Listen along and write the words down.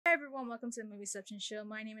everyone, welcome to the Movieception Show.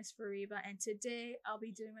 My name is Fariba, and today I'll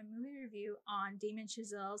be doing my movie review on Damien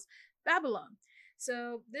Chazelle's Babylon.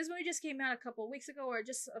 So this movie just came out a couple weeks ago, or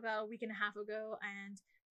just about a week and a half ago, and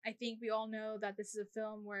I think we all know that this is a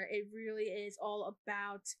film where it really is all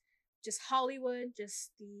about just Hollywood,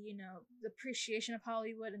 just the appreciation of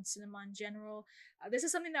Hollywood and cinema in general. This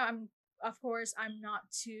is something that I'm not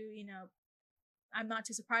too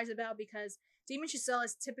surprised about, because Damien Chazelle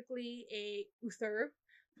is typically a author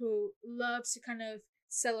who loves to kind of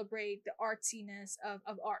celebrate the artsiness of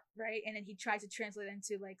art, right? And then he tries to translate it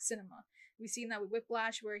into like cinema. We've seen that with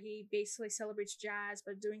Whiplash, where he basically celebrates jazz,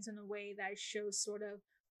 but doing it in a way that shows sort of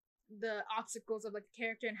the obstacles of like the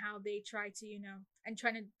character and how they try to, and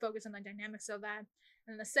trying to focus on the dynamics of that.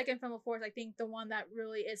 And the second film, of course, I think the one that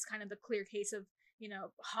really is kind of the clear case of,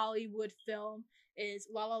 Hollywood film is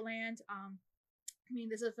La La Land.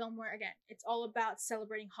 This is a film where, again, it's all about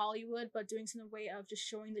celebrating Hollywood, but doing so in a way of just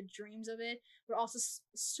showing the dreams of it, but also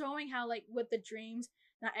showing how, like, with the dreams,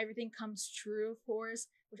 not everything comes true, of course,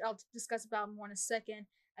 which I'll discuss about more in a second.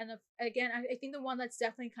 And again, I think the one that's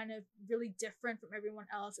definitely kind of really different from everyone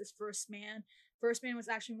else is First Man. First Man was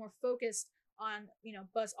actually more focused on,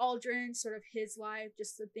 Buzz Aldrin, sort of his life,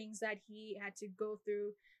 just the things that he had to go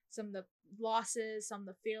through, some of the losses, some of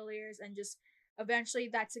the failures, and just eventually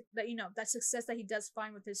that success that he does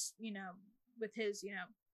find with his Moon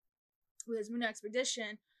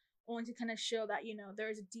expedition, only to kind of show that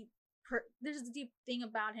there's a deep thing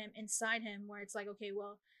about him inside him, where it's like, okay,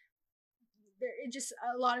 well, it's just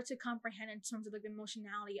a lot to comprehend in terms of like the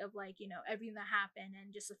emotionality of like everything that happened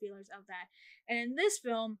and just the feelings of that. And in this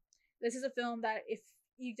film, this is a film that, if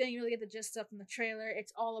you didn't really get the gist of from the trailer,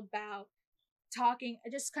 it's all about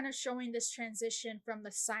just kind of showing this transition from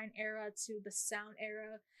the sign era to the sound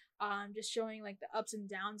era, just showing like the ups and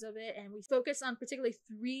downs of it. And we focus on particularly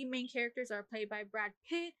three main characters that are played by Brad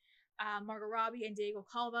Pitt, Margot Robbie, and Diego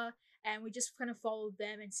Calva, and we just kind of follow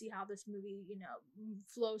them and see how this movie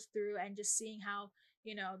flows through, and just seeing how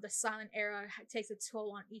the silent era takes a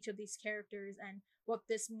toll on each of these characters and what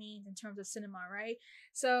this means in terms of cinema, right?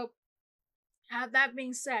 So that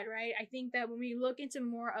being said, right, I think that when we look into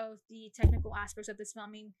more of the technical aspects of this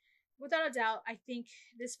film, without a doubt, I think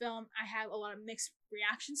this film I have a lot of mixed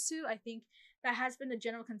reactions to. I think that has been the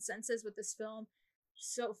general consensus with this film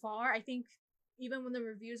so far. I think even when the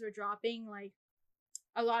reviews were dropping, like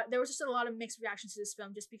there was just a lot of mixed reactions to this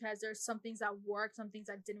film, just because there's some things that worked, some things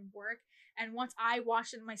that didn't work. And once I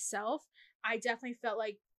watched it myself, I definitely felt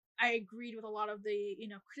like I agreed with a lot of the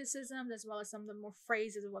criticisms, as well as some of the more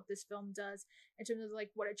phrases of what this film does in terms of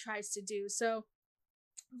like what it tries to do. So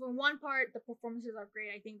for one part, the performances are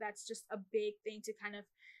great. I think that's just a big thing to kind of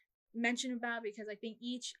mention about, because I think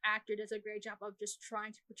each actor does a great job of just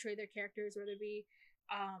trying to portray their characters, whether it be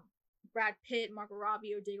Brad Pitt, Margot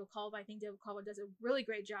Robbie, or Diego Calva. I think Diego Calva does a really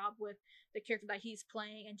great job with the character that he's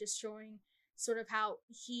playing, and just showing sort of how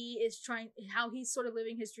he's sort of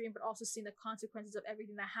living his dream, but also seeing the consequences of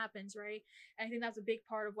everything that happens, right? And I think that's a big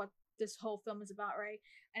part of what this whole film is about, right?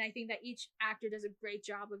 And I think that each actor does a great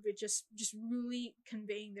job of it, just really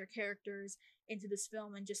conveying their characters into this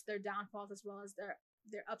film, and just their downfalls as well as their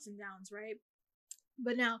ups and downs, right?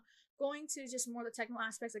 But now, going to just more the technical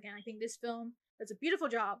aspects, again, I think this film does a beautiful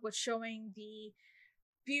job with showing the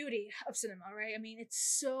beauty of cinema, right? It's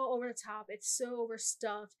so over the top, it's so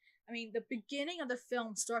overstuffed. The beginning of the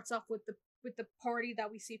film starts off with the party that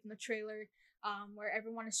we see from the trailer, where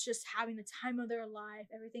everyone is just having the time of their life.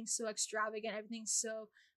 Everything's so extravagant, everything's so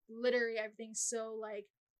glittery, everything's so like,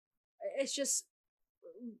 it's just,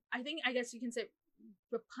 I guess you can say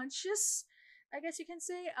rapuntious, I guess you can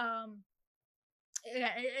say.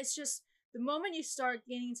 Yeah, it's just the moment you start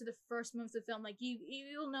getting into the first moments of the film, like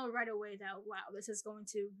you'll know right away that, wow, this is going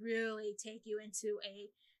to really take you into a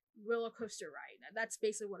roller coaster ride. That's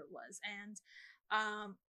basically what it was. And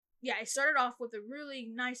yeah, I started off with a really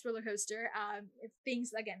nice roller coaster.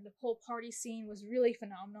 Things, again, the whole party scene was really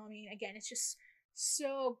phenomenal. Again, it's just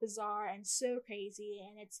so bizarre and so crazy,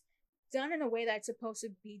 and it's done in a way that it's supposed to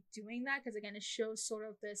be doing that, because again, it shows sort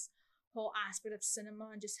of this whole aspect of cinema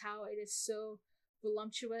and just how it is so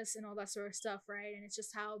voluptuous and all that sort of stuff, right? And it's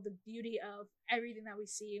just how the beauty of everything that we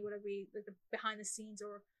see, whatever we like, the behind the scenes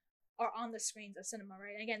or on the screens of cinema,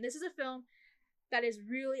 right? And again, this is a film that is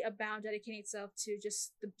really about dedicating itself to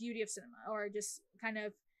just the beauty of cinema, or just kind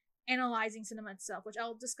of analyzing cinema itself, which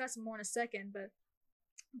I'll discuss more in a second.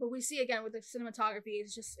 But we see, again, with the cinematography,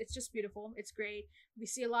 it's just beautiful. It's great. We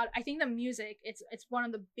see a lot. I think the music, it's one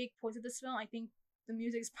of the big points of this film. I think the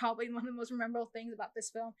music is probably one of the most memorable things about this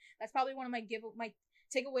film. That's probably one of my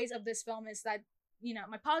takeaways of this film, is that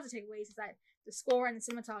my positive takeaways is that The score and the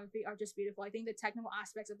cinematography are just beautiful. I think the technical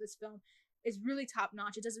aspects of this film is really top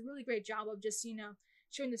notch. It does a really great job of just,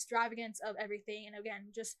 showing the extravagance of everything. And again,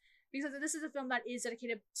 just because this is a film that is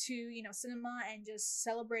dedicated to, cinema and just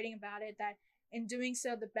celebrating about it, that in doing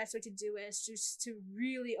so, the best way to do it is just to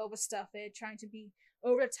really overstuff it, trying to be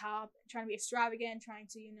over the top, trying to be extravagant, trying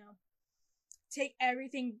to, take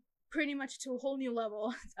everything pretty much to a whole new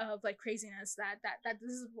level of like craziness. That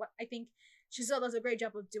this is what I think Chazelle does a great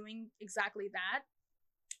job of doing, exactly that.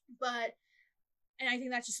 But and I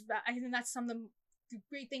think that's some of the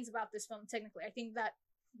great things about this film. Technically, I think that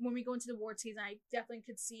when we go into the award season, I definitely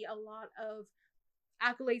could see a lot of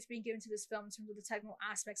accolades being given to this film in terms of the technical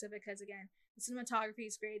aspects of it, because again, the cinematography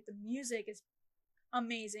is great, the music is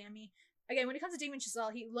amazing. I mean, again, when it comes to Damien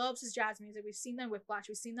Chazelle, he loves his jazz music. We've seen that in Whiplash,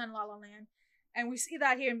 we've seen that in La La Land, and we see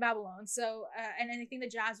that here in Babylon. So and I think the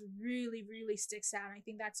jazz really, really sticks out, and I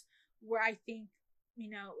think that's where I think,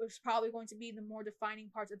 it's probably going to be the more defining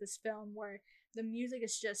parts of this film, where the music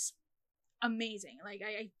is just amazing. Like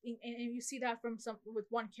I think, and you see that from some with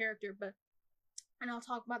one character, but and I'll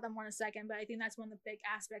talk about them more in a second. But I think that's one of the big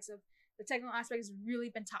aspects of the technical aspect has really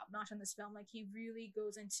been top notch on this film. Like he really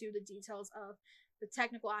goes into the details of the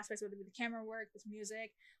technical aspects, whether it be the camera work, the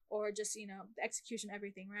music, or just the execution,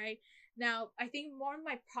 everything. Right now, I think one of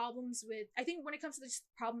my problems with when it comes to the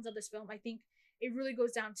problems of this film, I think it really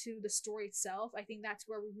goes down to the story itself. I think that's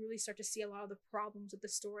where we really start to see a lot of the problems with the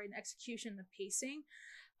story and the execution, the pacing.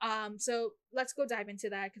 So let's go dive into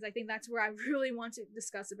that, because I think that's where I really want to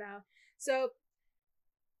discuss about. So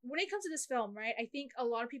when it comes to this film, right, I think a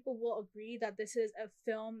lot of people will agree that this is a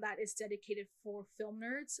film that is dedicated for film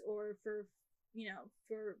nerds, or for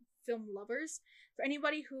for film lovers, for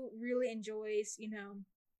anybody who really enjoys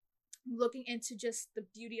looking into just the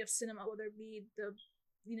beauty of cinema, whether it be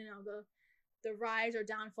the rise or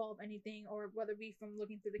downfall of anything, or whether it be from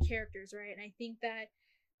looking through the characters, right? And I think that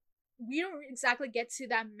we don't exactly get to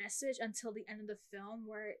that message until the end of the film,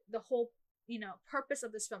 where the whole purpose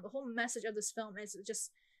of this film, the whole message of this film, is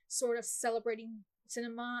just sort of celebrating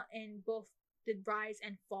cinema in both the rise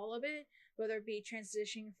and fall of it, whether it be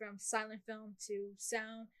transitioning from silent film to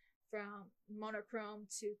sound, from monochrome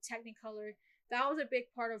to technicolor. That was a big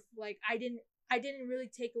part of, like, I didn't really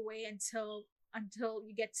take away until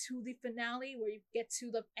you get to the finale, where you get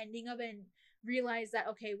to the ending of it and realize that,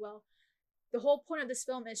 okay, well, the whole point of this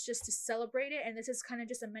film is just to celebrate it, and this is kind of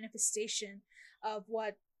just a manifestation of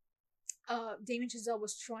what Damien Chazelle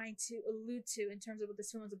was trying to allude to in terms of what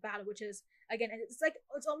this film is about, which is, again,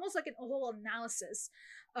 it's almost like a whole analysis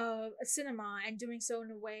of a cinema, and doing so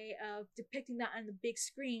in a way of depicting that on the big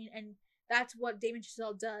screen. And that's what Damien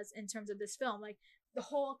Chazelle does in terms of this film. Like, the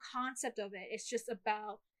whole concept of it is just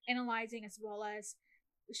about analyzing, as well as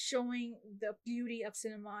showing the beauty of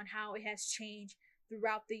cinema and how it has changed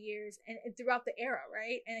throughout the years and throughout the era,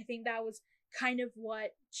 right? And I think that was kind of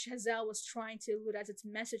what Chazelle was trying to allude as its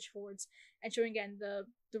message towards, and showing again the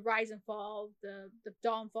rise and fall, the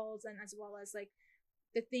downfalls, and as well as like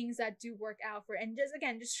the things that do work out for, and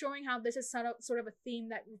just showing how this is sort of a theme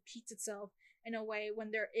that repeats itself in a way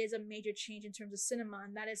when there is a major change in terms of cinema.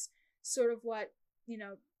 And that is sort of what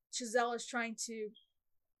Chazelle is trying to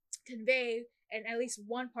convey, and at least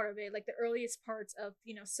one part of it, like the earliest parts of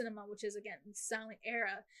cinema, which is again the silent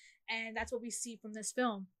era. And that's what we see from this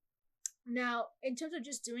film. Now, in terms of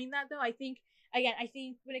just doing that, though, I think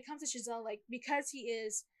when it comes to Chazelle, like, because he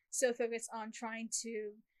is so focused on trying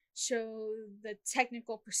to show the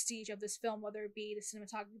technical prestige of this film, whether it be the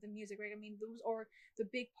cinematography, the music, right? I mean, those are the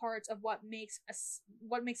big parts of what makes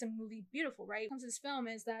a movie beautiful, right? When it comes to this film,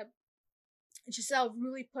 is that Chazelle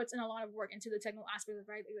really puts in a lot of work into the technical aspect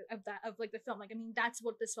of like the film. Like, I mean, that's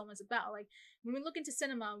what this film is about. Like, when we look into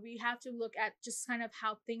cinema, we have to look at just kind of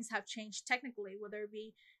how things have changed technically, whether it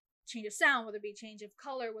be change of sound, whether it be change of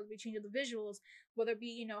color, whether it be change of the visuals, whether it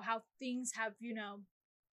be how things have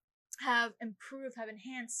have improved, have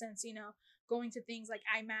enhanced since going to things like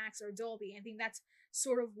IMAX or Dolby. I think that's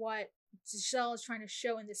sort of what Chazelle is trying to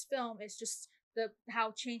show in this film, is just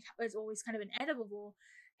how change is always kind of inevitable.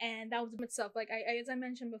 And that was itself, like as I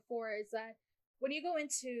mentioned before, is that when you go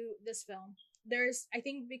into this film, I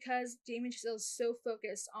think because Damien Chazelle is so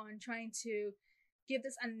focused on trying to give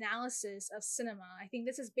this analysis of cinema, I think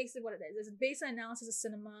this is basically what it is. It's a basic analysis of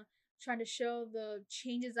cinema, trying to show the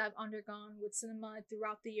changes I've undergone with cinema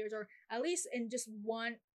throughout the years, or at least in just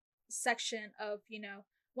one section of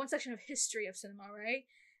history of cinema, right?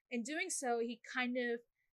 In doing so, he kind of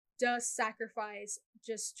does sacrifice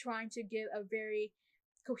just trying to give a very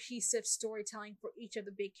cohesive storytelling for each of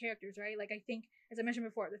the big characters, right? Like, I think, as I mentioned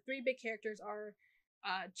before, the three big characters are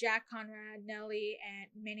Jack Conrad, Nellie,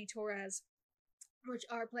 and Manny Torres. which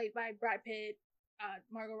are played by Brad Pitt,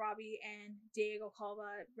 Margot Robbie, and Diego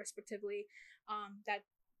Calva, respectively. That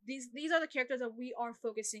these are the characters that we are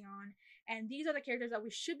focusing on, and these are the characters that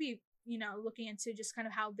we should be, looking into, just kind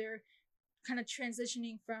of how they're kind of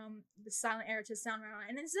transitioning from the silent era to sound era.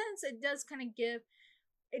 And in a sense, it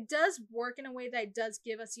does work in a way that it does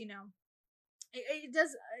give us, it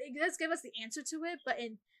does give us the answer to it, but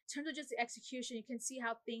in terms of just the execution, you can see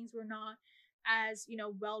how things were not as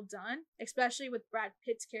well done, especially with Brad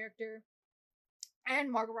Pitt's character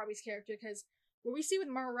and Margot Robbie's character, because what we see with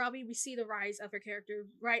Margot Robbie, we see the rise of her character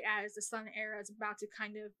right as the silent era is about to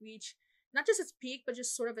kind of reach not just its peak, but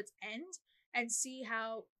just sort of its end, and see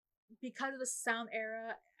how, because of the sound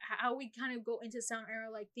era, how we kind of go into sound era,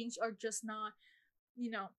 like things are just not, you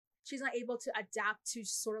know, she's not able to adapt to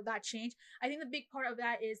sort of that change. I think the big part of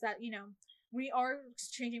that is that, we are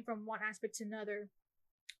changing from one aspect to another,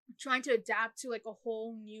 trying to adapt to like a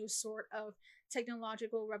whole new sort of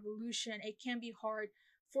technological revolution. It can be hard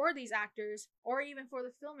for these actors or even for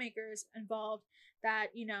the filmmakers involved that,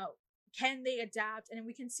 can they adapt? And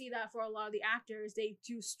we can see that for a lot of the actors, they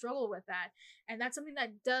do struggle with that. And that's something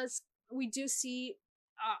that we do see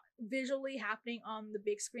visually happening on the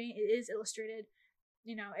big screen. It is illustrated,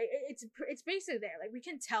 it's basically there. Like, we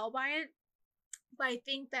can tell by it. But I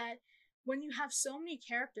think that when you have so many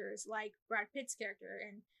characters like Brad Pitt's character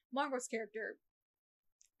and Margot's character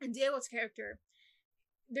and Diego's character,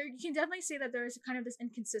 there you can definitely say that there is kind of this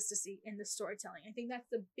inconsistency in the storytelling. I think that's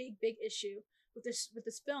the big issue with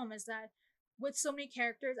this film, is that with so many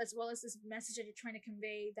characters as well as this message that you're trying to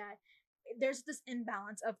convey, that there's this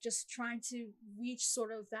imbalance of just trying to reach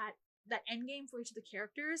sort of that end game for each of the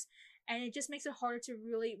characters, and it just makes it harder to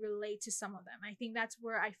really relate to some of them. I think that's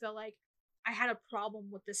where I feel like I had a problem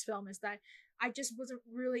with this film, is that I just wasn't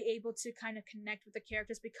really able to kind of connect with the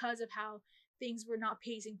characters because of how things were not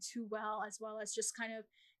pacing too well as just kind of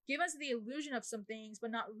give us the illusion of some things,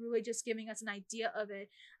 but not really just giving us an idea of it.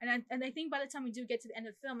 And I think by the time we do get to the end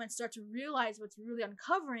of the film and start to realize what's really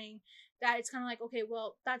uncovering, that it's kind of like, okay,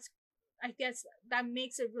 well, I guess that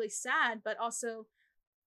makes it really sad, but also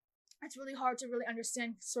it's really hard to really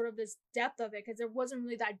understand sort of this depth of it, because there wasn't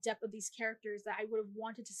really that depth of these characters that I would have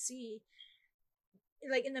wanted to see,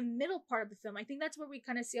 like in the middle part of the film. I think that's where we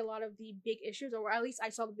kind of see a lot of the big issues, or at least I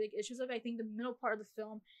saw the big issues of it. I think the middle part of the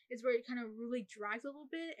film is where it kind of really drags a little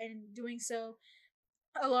bit, and in doing so,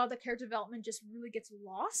 a lot of the character development just really gets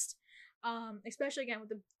lost. Especially again with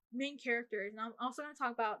the main characters, and I'm also going to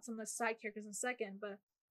talk about some of the side characters in a second. But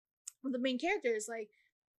with the main characters, like,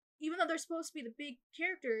 even though they're supposed to be the big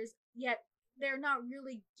characters, yet they're not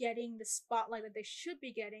really getting the spotlight that they should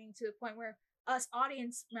be getting, to the point where us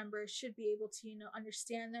audience members should be able to,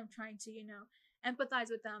 understand them, trying to,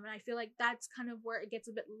 empathize with them. And I feel like that's kind of where it gets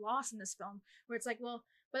a bit lost in this film, where it's like, well,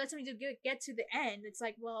 by the time you do get to the end, it's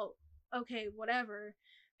like, well, okay, whatever.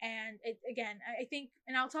 And it, again, I think,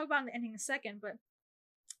 and I'll talk about the ending in a second, but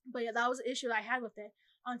yeah, that was the issue that I had with it.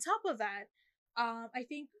 On top of that, I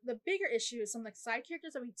think the bigger issue is some like side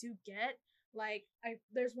characters that we do get. Like,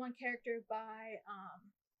 there's one character by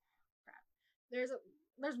crap.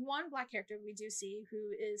 There's one black character we do see who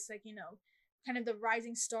is like, kind of the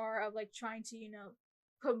rising star of like trying to,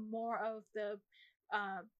 put more of the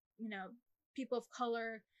you know, people of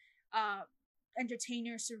color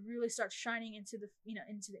entertainers to really start shining into the,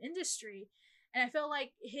 into the industry. And I felt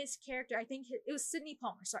like his character, I think it was Sydney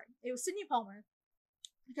Palmer. Sorry, it was Sydney Palmer.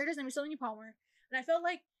 The character's name is Sydney Palmer, and I felt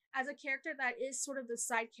like, as a character that is sort of the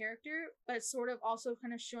side character, but sort of also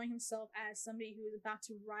kind of showing himself as somebody who is about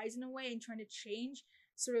to rise in a way and trying to change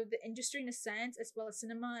sort of the industry in a sense, as well as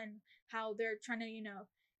cinema, and how they're trying to,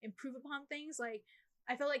 improve upon things. Like,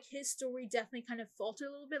 I felt like his story definitely kind of faltered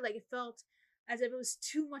a little bit. Like, it felt as if it was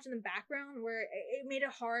too much in the background, where it made it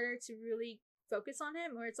harder to really focus on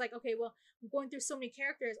him. Where it's like, okay, well, I'm going through so many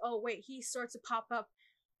characters. Oh, wait, he starts to pop up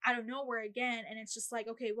out of nowhere again, and it's just like,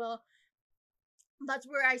 okay, well, that's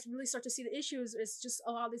where I really start to see the issues. Is just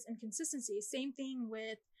a lot of this inconsistency. Same thing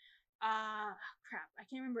with crap, I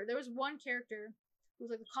can't remember. There was one character who was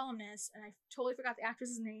like the columnist, and I totally forgot the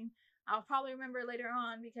actress's name. I'll probably remember it later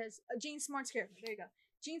on, because Jean Smart's character, there you go,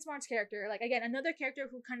 Jean Smart's character, like, again, another character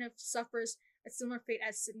who kind of suffers a similar fate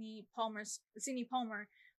as Sydney Palmer,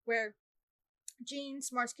 where Jean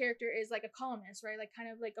Smart's character is like a columnist, right? Like,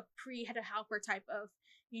 kind of like a pre-Hedda Hopper type of,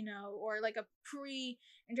 or like a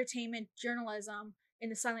pre-entertainment journalism in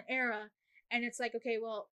the silent era. And it's like, okay,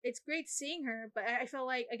 well, it's great seeing her, but I felt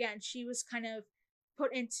like, again, she was kind of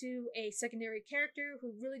put into a secondary character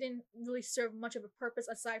who really didn't really serve much of a purpose,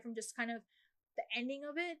 aside from just kind of the ending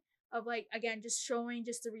of it, of like, again, just showing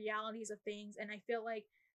just the realities of things. And I feel like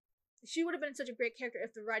she would have been such a great character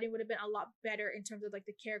if the writing would have been a lot better in terms of like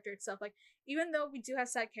the character itself. Like, even though we do have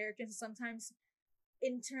side characters, sometimes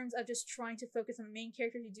in terms of just trying to focus on the main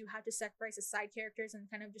characters, you do have to sacrifice the side characters and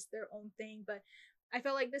kind of just their own thing. But I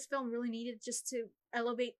felt like this film really needed just to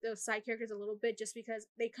elevate those side characters a little bit, just because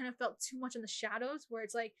they kind of felt too much in the shadows, where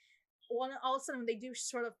it's like, all of a sudden when they do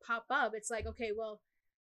sort of pop up, it's like, okay, well,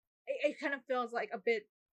 it kind of feels like a bit,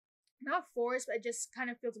 not forced, but it just kind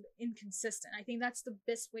of feels a bit inconsistent. I think that's the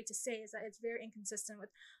best way to say, is that it's very inconsistent with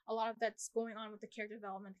a lot of that's going on with the character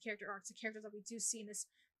development, the character arcs, the characters that we do see in this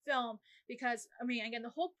film. Because, I mean, again, the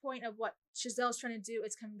whole point of what Chazelle's trying to do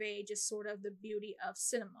is convey just sort of the beauty of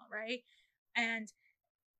cinema, right? And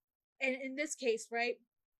in this case, right,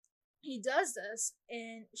 he does this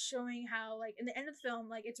in showing how, like, in the end of the film,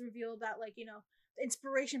 like, it's revealed that, like, you know, the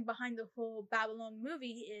inspiration behind the whole Babylon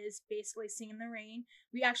movie is basically Singing in the Rain.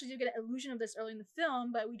 We actually do get an illusion of this early in the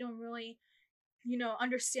film, but we don't really, you know,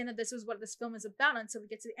 understand that this is what this film is about until we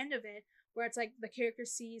get to the end of it, where it's like the character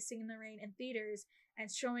sees Singing in the Rain in theaters, and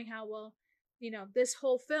showing how, well, you know, this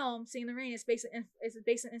whole film, Singing in the Rain, is based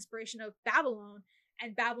on inspiration of Babylon,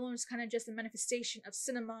 and Babylon is kind of just a manifestation of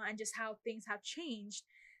cinema and just how things have changed.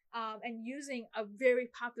 And using a very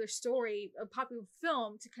popular story, a popular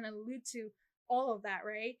film, to kind of allude to all of that,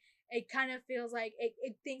 right? It kind of feels like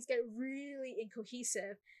things get really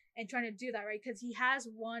incohesive and trying to do that, right? Because he has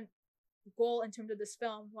one goal in terms of this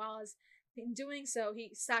film, while as in doing so, he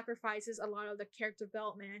sacrifices a lot of the character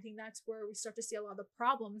development. I think that's where we start to see a lot of the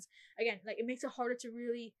problems. Again, like, it makes it harder to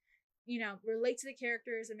really, you know, relate to the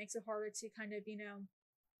characters. It makes it harder to kind of, you know,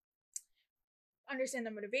 understand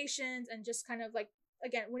their motivations, and just kind of like,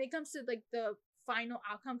 again, when it comes to like the final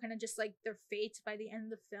outcome, kind of just like their fate by the end of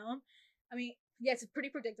the film. I mean, yes, it's pretty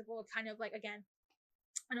predictable. Kind of like, again,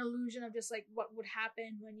 an illusion of just like what would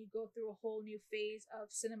happen when you go through a whole new phase of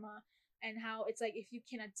cinema, and how it's like, if you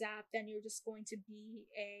can adapt, then you're just going to be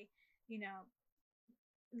a, you know,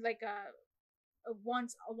 like a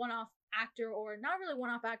one-off actor, or not really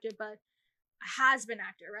one-off actor, but a has-been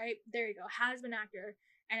actor, right? There you go, has-been actor.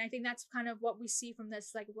 And I think that's kind of what we see from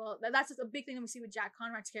this. Like, well, that's a big thing that we see with Jack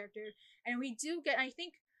Conrad's character. And we do get, I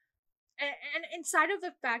think, and inside of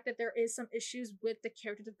the fact that there is some issues with the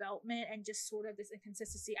character development and just sort of this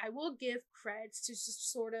inconsistency, I will give credits to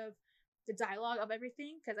just sort of the dialogue of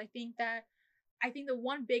everything. Because I think the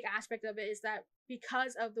one big aspect of it is that,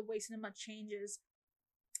 because of the way cinema changes,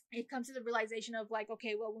 it comes to the realization of like,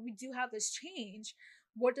 okay, well, when we do have this change,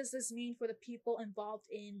 what does this mean for the people involved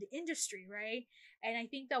in the industry, right? And I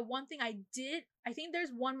think that one thing I think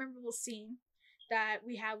there's one memorable scene that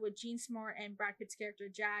we have with Jean Smart and Brad Pitt's character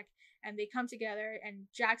Jack, and they come together, and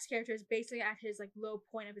Jack's character is basically at his like low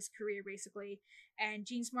point of his career, basically, and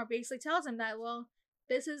Jean Smart basically tells him that, well,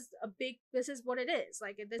 this is what it is,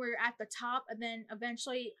 like, we're at the top, and then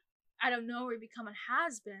eventually, I don't know, we become a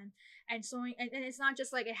has-been. And so, and it's not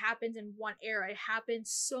just like it happens in one era, it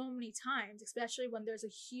happens so many times, especially when there's a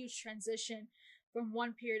huge transition from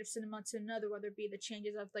one period of cinema to another, whether it be the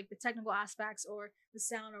changes of like the technical aspects or the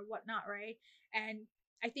sound or whatnot, right? And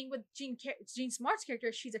I think with Jean Smart's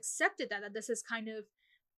character, she's accepted that this is kind of,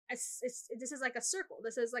 this is like a circle,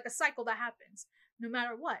 this is like a cycle that happens no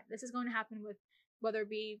matter what. This is going to happen with, whether it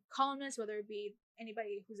be columnists, whether it be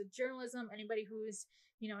anybody who's a journalism, anybody who's,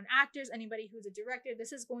 you know, an actors, anybody who's a director.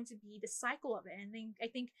 This is going to be the cycle of it. And I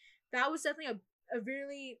think that was definitely a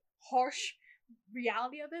really harsh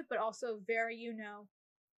reality of it, but also very, you know,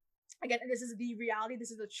 again, this is the reality,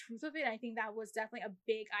 this is the truth of it. I think that was definitely a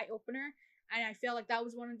big eye-opener, and I feel like that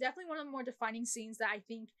was definitely one of the more defining scenes that I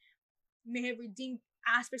think may have redeemed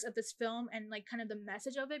aspects of this film and like kind of the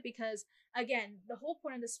message of it. Because again, the whole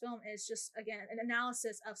point of this film is just, again, an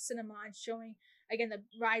analysis of cinema and showing, again, the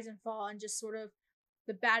rise and fall and just sort of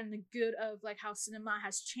the bad and the good of like how cinema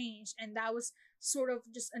has changed. And that was sort of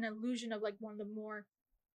just an illusion of like one of the more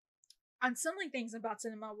unsettling things about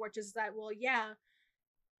cinema, which is that, well, yeah,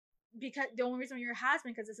 because the only reason you're a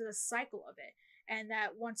has-been because this is a cycle of it, and that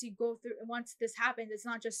once this happens, it's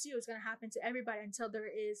not just you, it's going to happen to everybody until there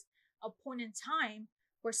is a point in time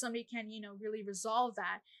where somebody can, you know, really resolve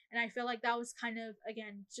that. And I feel like that was kind of,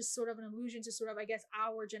 again, just sort of an allusion to sort of, I guess,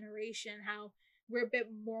 our generation, how we're a bit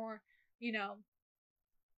more, you know,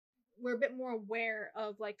 we're a bit more aware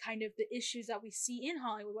of like kind of the issues that we see in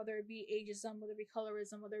Hollywood, whether it be ageism, whether it be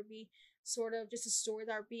colorism, whether it be sort of just a story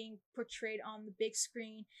that are being portrayed on the big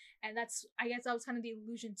screen. And that's, I guess that was kind of the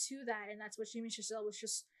allusion to that. And that's what Damien Chazelle was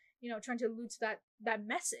just, you know, trying to allude to that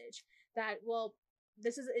message that, well,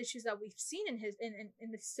 this is the issues that we've seen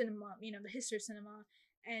in the cinema, you know, the history of cinema.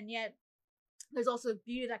 And yet there's also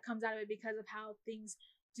beauty that comes out of it because of how things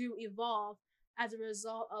do evolve as a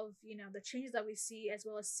result of, the changes that we see, as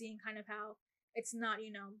well as seeing kind of how it's not,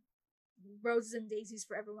 roses and daisies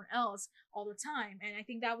for everyone else all the time. And I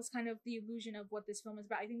think that was kind of the illusion of what this film is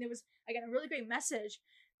about. I think there was, again, a really great message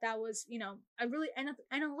that was, a really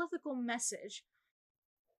analytical message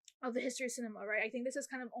of the history of cinema, right? I think this is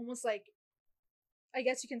kind of almost like, I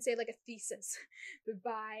guess you can say, like a thesis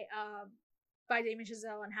by Damien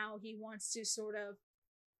Chazelle, and how he wants to sort of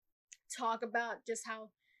talk about just how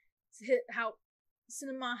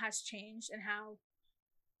cinema has changed, and how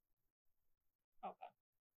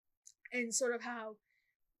and sort of how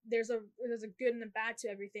there's a good and a bad to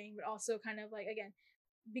everything, but also kind of like, again,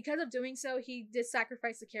 because of doing so, he did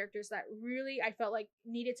sacrifice the characters that really I felt like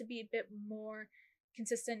needed to be a bit more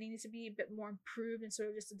consistent, needed to be a bit more improved, and sort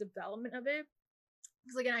of just the development of it.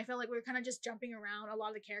 Because again, I felt like we were kind of just jumping around a lot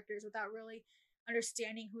of the characters without really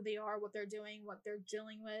understanding who they are, what they're doing, what they're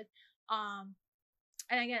dealing with. And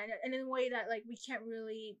again, and in a way that like we can't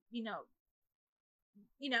really,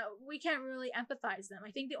 we can't really empathize them.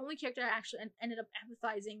 I think the only character I actually ended up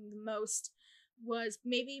empathizing the most was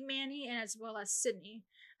maybe Manny, and as well as Sydney.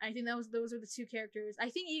 I think those are the two characters. I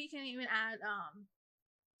think you can even add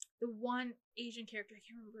the one Asian character, I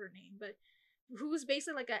can't remember her name, but who's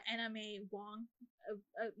basically like an anime Wong,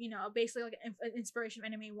 basically like an inspiration of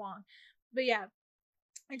anime Wong. But yeah,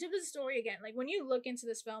 in terms of the story, again, like when you look into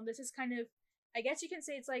this film, this is kind of, I guess you can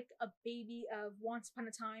say it's like a baby of Once Upon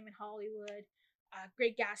a Time in Hollywood,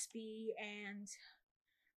 Great Gatsby, and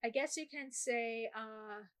I guess you can say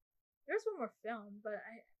there's one more film, but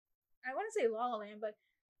I want to say La La Land, but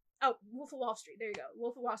Wolf of Wall Street. There you go,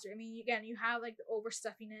 Wolf of Wall Street. I mean, again, you have like the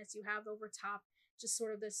overstuffiness, you have the overtop, just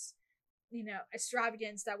sort of this,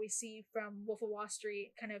 extravagance that we see from Wolf of Wall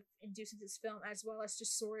Street, kind of inducing this film, as well as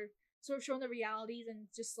just sort of showing the realities, and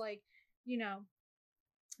just like,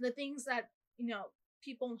 the things that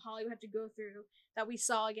people in Hollywood have to go through, that we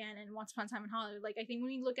saw again in Once Upon a Time in Hollywood. Like, I think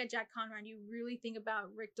when you look at Jack Conrad, you really think about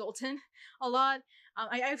Rick Dalton a lot.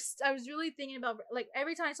 I was really thinking about, like,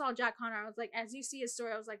 every time I saw Jack Conrad, I was like, as you see his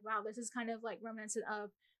story, I was like, wow, this is kind of like reminiscent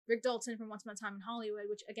of Rick Dalton from Once Upon a Time in Hollywood,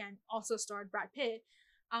 which again also starred Brad Pitt.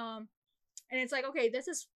 And it's like, okay, this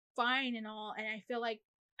is fine and all, and I feel like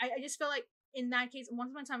I just feel like in that case,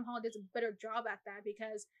 Once Upon a Time in Hollywood does a better job at that,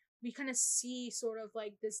 because we kind of see sort of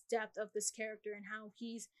like this depth of this character, and how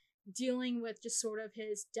he's dealing with just sort of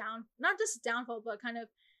his not just downfall, but kind of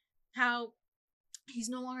how he's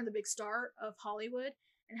no longer the big star of Hollywood,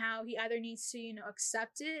 and how he either needs to,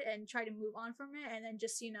 accept it and try to move on from it, and then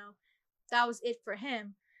just, that was it for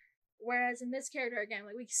him. Whereas in this character, again,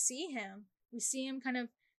 like we see him kind of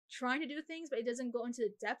trying to do things, but it doesn't go into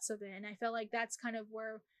the depths of it. And I felt like that's kind of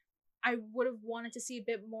where I would have wanted to see a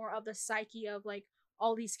bit more of the psyche of like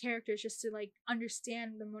all these characters, just to like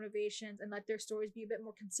understand their motivations and let their stories be a bit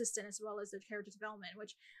more consistent, as well as their character development,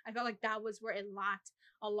 which I felt like that was where it lacked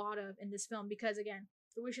a lot of in this film. Because again,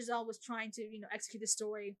 the way Chazelle was trying to, execute the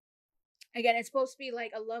story, again, it's supposed to be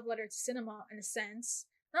like a love letter to cinema in a sense.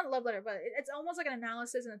 Not a love letter, but it's almost like an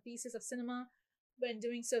analysis and a thesis of cinema, but in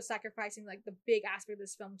doing so, sacrificing like the big aspect of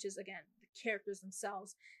this film, which is again the characters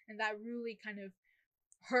themselves. And that really kind of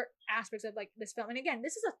hurt aspects of like this film. And again,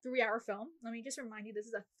 this is a 3-hour film. Let me just remind you, this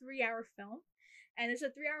is a 3-hour film, and it's a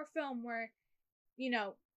 3-hour film where,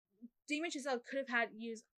 Damien Chazelle could have had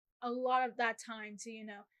used a lot of that time to,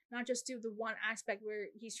 not just do the one aspect where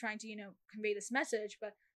he's trying to, convey this message,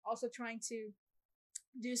 but also trying to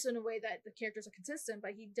do so in a way that the characters are consistent.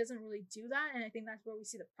 But he doesn't really do that, and I think that's where we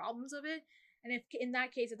see the problems of it. And if in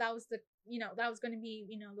that case, if that was the, that was going to be,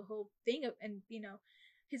 the whole thing of, and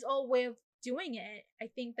his old way of doing it, I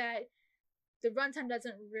think that the runtime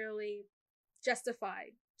doesn't really justify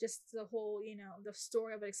just the whole, the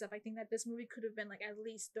story of it. Except I think that this movie could have been like at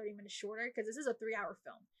least 30 minutes shorter, because this is a 3-hour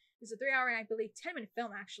film. It's a 3-hour and I believe 10-minute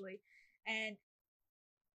film actually. And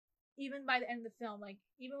even by the end of the film, like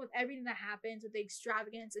even with everything that happens, with the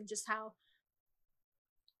extravagance and just how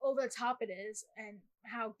over the top it is, and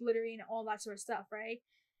how glittery and all that sort of stuff, right?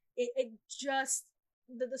 It just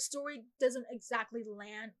the story doesn't exactly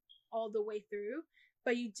land all the way through,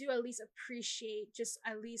 but you do at least appreciate just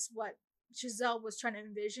at least what Chazelle was trying to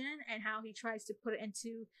envision, and how he tries to put it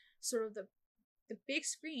into sort of the big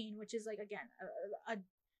screen, which is like again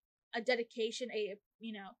a dedication,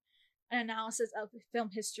 an analysis of film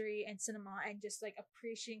history and cinema, and just like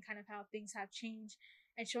appreciating kind of how things have changed,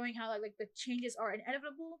 and showing how like the changes are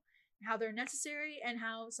inevitable, how they're necessary, and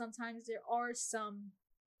how sometimes there are some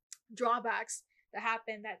drawbacks that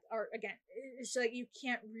happen that are, again, it's like you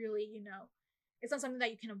can't really, it's not something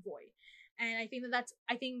that you can avoid. And I think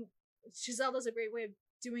I think Chazelle does a great way of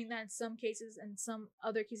doing that in some cases, and some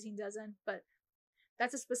other cases he doesn't. But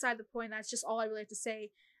that's just beside the point. That's just all I really have to say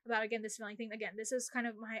about, again, this film. I think, again, this is kind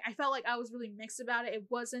of I felt like I was really mixed about it. It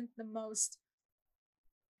wasn't the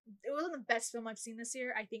best film I've seen this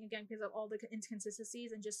year. I think, again, because of all the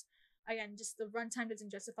inconsistencies, and just, again, just the runtime doesn't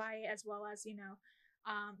justify it, as well as,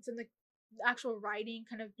 some of the actual writing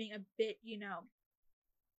kind of being a bit,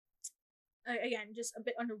 again, just a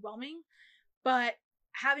bit underwhelming. But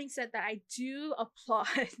having said that, I do applaud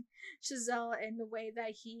Chazelle in the way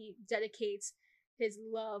that he dedicates his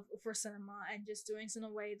love for cinema, and just doing so in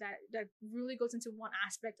a way that really goes into one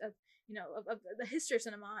aspect of, of the history of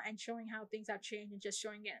cinema, and showing how things have changed, and just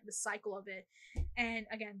showing it, the cycle of it, and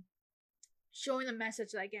again, showing the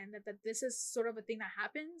message that, again, that this is sort of a thing that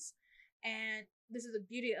happens, and this is the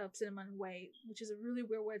beauty of cinema in a way, which is a really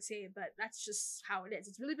weird way to say it, but that's just how it is.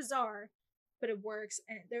 It's really bizarre, but it works,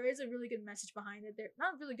 and there is a really good message behind it. There,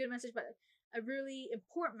 not a really good message, but a really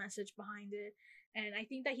important message behind it. And I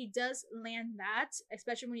think that he does land that,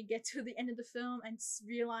 especially when you get to the end of the film and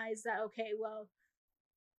realize that, okay, well,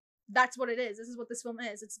 that's what it is. This is what this film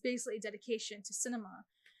is. It's basically a dedication to cinema.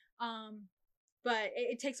 But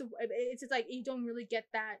it's like you don't really get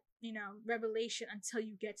that, revelation until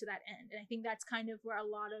you get to that end. And I think that's kind of where a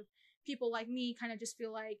lot of people like me kind of just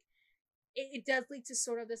feel like it does lead to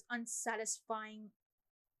sort of this unsatisfying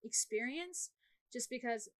experience, just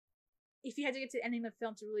because if you had to get to the ending of the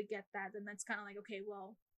film to really get that, then that's kind of like, okay,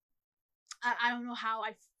 well, I don't know how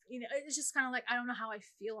it's just kind of like, I don't know how I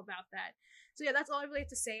feel about that. So yeah, that's all I really have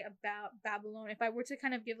to say about Babylon. If I were to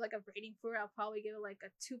kind of give like a rating for it, I'll probably give it like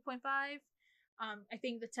a 2.5. I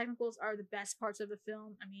think the technicals are the best parts of the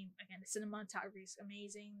film. I mean, again, the cinematography is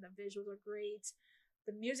amazing, the visuals are great,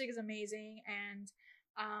 the music is amazing, and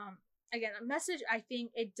again, a message, I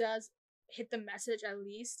think it does hit the message at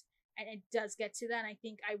least, and it does get to that. And I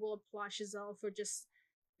think I will applaud Chazelle for just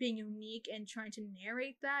being unique and trying to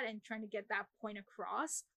narrate that and trying to get that point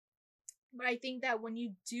across. But I think that when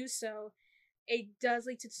you do so, it does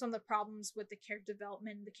lead to some of the problems with the character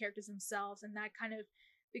development, the characters themselves, and that kind of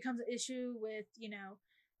becomes an issue with,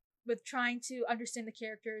 with trying to understand the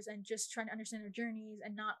characters and just trying to understand their journeys,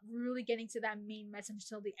 and not really getting to that main message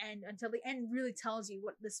until the end really tells you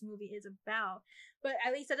what this movie is about. But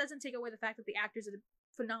at least that doesn't take away the fact that the actors did a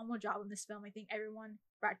phenomenal job in this film. I think everyone,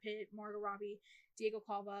 Brad Pitt, Margot Robbie, Diego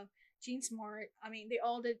Calva, Jean Smart, I mean, they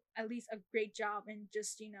all did at least a great job in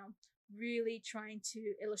just, really trying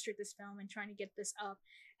to illustrate this film and trying to get this up,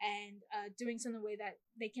 and doing so in a way that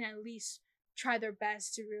they can at least try their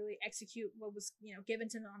best to really execute what was, given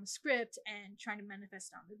to them on the script, and trying to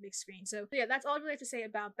manifest it on the big screen. So yeah, that's all I really have to say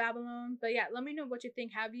about Babylon. But yeah, let me know what you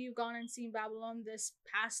think. Have you gone and seen Babylon this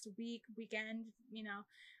past weekend?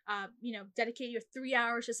 Dedicate your 3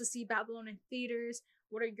 hours just to see Babylon in theaters.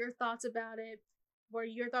 What are your thoughts about it? What are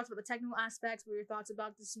your thoughts about the technical aspects? What are your thoughts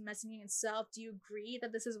about this messaging itself? Do you agree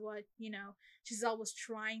that this is what, Chazelle was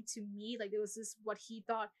trying to meet? Like, this is what he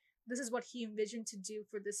thought, this is what he envisioned to do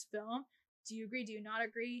for this film? Do you agree? Do you not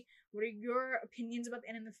agree? What are your opinions about the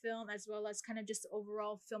end of the film, as well as kind of just the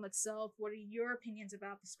overall film itself? What are your opinions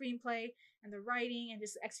about the screenplay and the writing and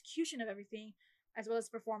just the execution of everything, as well as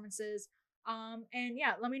performances? And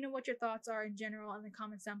yeah, let me know what your thoughts are in general in the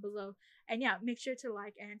comments down below. And yeah, make sure to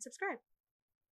like and subscribe.